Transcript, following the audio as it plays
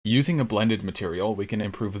Using a blended material, we can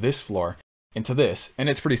improve this floor into this, and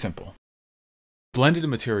it's pretty simple. Blended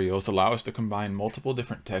materials allow us to combine multiple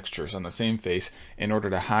different textures on the same face in order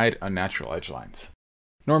to hide unnatural edge lines.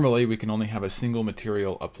 Normally, we can only have a single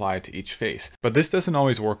material applied to each face, but this doesn't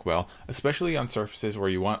always work well, especially on surfaces where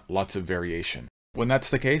you want lots of variation. When that's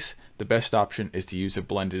the case, the best option is to use a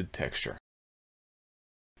blended texture.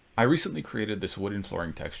 I recently created this wooden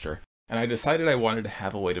flooring texture, and I decided I wanted to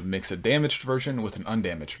have a way to mix a damaged version with an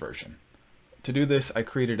undamaged version. To do this, I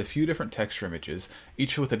created a few different texture images,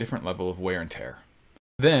 each with a different level of wear and tear.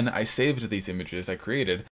 Then I saved these images I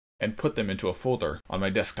created and put them into a folder on my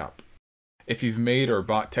desktop. If you've made or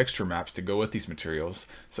bought texture maps to go with these materials,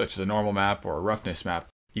 such as a normal map or a roughness map,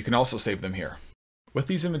 you can also save them here. With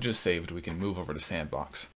these images saved, we can move over to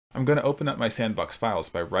S&Box. I'm going to open up my S&Box files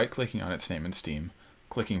by right-clicking on its name in Steam,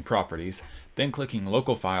 clicking Properties, then clicking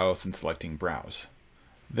Local Files and selecting Browse.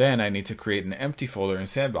 Then I need to create an empty folder in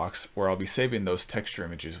S&Box where I'll be saving those texture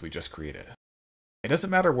images we just created. It doesn't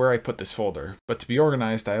matter where I put this folder, but to be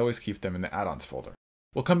organized, I always keep them in the add-ons folder.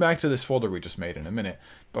 We'll come back to this folder we just made in a minute,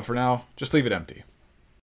 but for now, just leave it empty.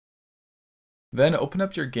 Then open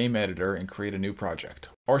up your game editor and create a new project,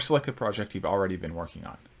 or select a project you've already been working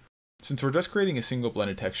on. Since we're just creating a single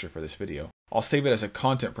blended texture for this video, I'll save it as a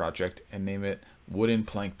content project and name it Wooden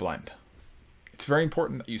Plank Blend. It's very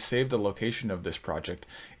important that you save the location of this project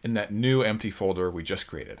in that new empty folder we just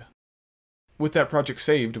created. With that project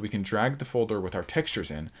saved, we can drag the folder with our textures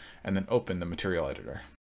in and then open the material editor.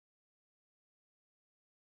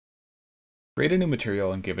 Create a new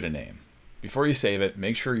material and give it a name. Before you save it,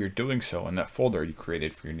 make sure you're doing so in that folder you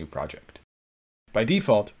created for your new project. By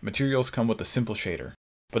default, materials come with a simple shader,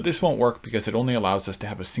 but this won't work because it only allows us to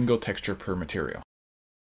have a single texture per material.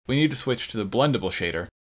 We need to switch to the blendable shader,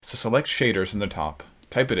 so select Shaders in the top,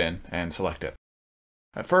 type it in, and select it.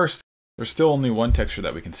 At first, there's still only one texture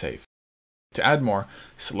that we can save. To add more,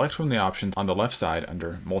 select from the options on the left side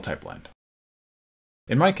under Multi-Blend.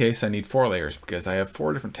 In my case, I need 4 layers because I have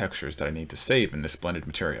 4 different textures that I need to save in this blended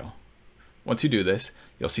material. Once you do this,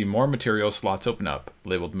 you'll see more material slots open up,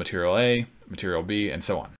 labeled Material A, Material B, and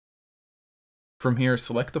so on. From here,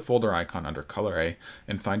 select the folder icon under Color A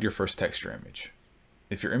and find your first texture image.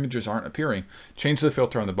 If your images aren't appearing, change the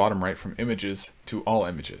filter on the bottom right from Images to All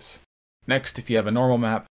Images. Next, if you have a normal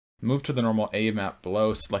map, move to the normal A map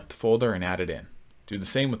below, select the folder, and add it in. Do the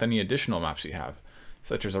same with any additional maps you have,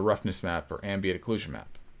 such as a roughness map or ambient occlusion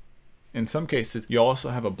map. In some cases, you'll also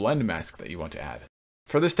have a blend mask that you want to add.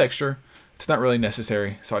 For this texture, it's not really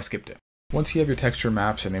necessary, so I skipped it. Once you have your texture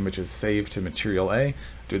maps and images saved to Material A,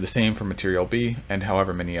 do the same for Material B and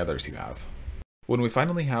however many others you have. When we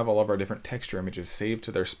finally have all of our different texture images saved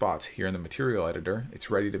to their spots here in the material editor, it's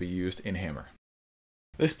ready to be used in Hammer.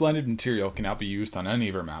 This blended material can now be used on any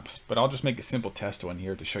of our maps, but I'll just make a simple test one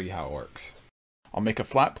here to show you how it works. I'll make a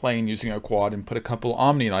flat plane using a quad and put a couple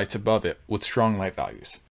Omni lights above it with strong light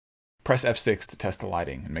values. Press F6 to test the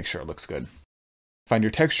lighting and make sure it looks good. Find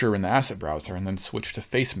your texture in the asset browser and then switch to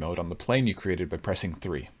face mode on the plane you created by pressing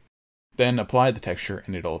 3. Then apply the texture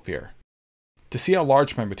and it'll appear. To see how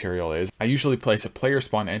large my material is, I usually place a player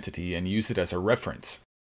spawn entity and use it as a reference.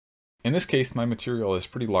 In this case, my material is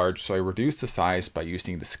pretty large, so I reduce the size by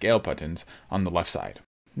using the scale buttons on the left side.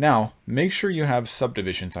 Now, make sure you have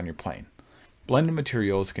subdivisions on your plane. Blended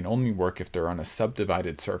materials can only work if they're on a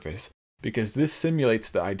subdivided surface, because this simulates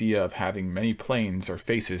the idea of having many planes or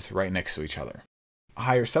faces right next to each other. A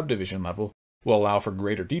higher subdivision level will allow for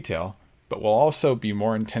greater detail, but will also be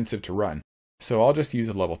more intensive to run, so I'll just use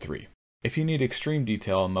a level 3. If you need extreme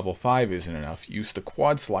detail and level 5 isn't enough, use the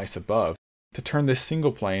quad slice above to turn this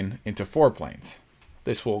single plane into 4 planes.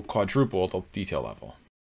 This will quadruple the detail level.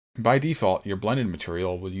 By default, your blended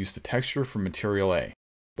material will use the texture from Material A,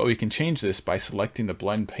 but we can change this by selecting the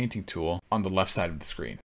Blend Painting tool on the left side of the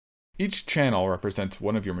screen. Each channel represents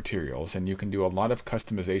one of your materials, and you can do a lot of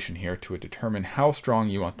customization here to determine how strong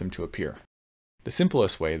you want them to appear. The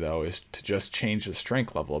simplest way, though, is to just change the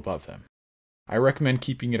strength level above them. I recommend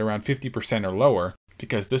keeping it around 50% or lower,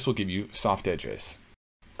 because this will give you soft edges.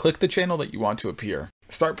 Click the channel that you want to appear,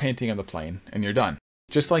 start painting on the plane, and you're done.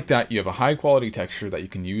 Just like that, you have a high quality texture that you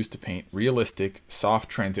can use to paint realistic, soft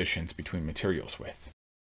transitions between materials with.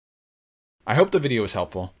 I hope the video was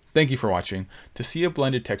helpful. Thank you for watching. To see a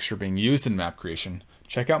blended texture being used in map creation,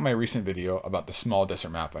 check out my recent video about the small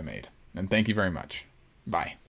desert map I made. And thank you very much. Bye.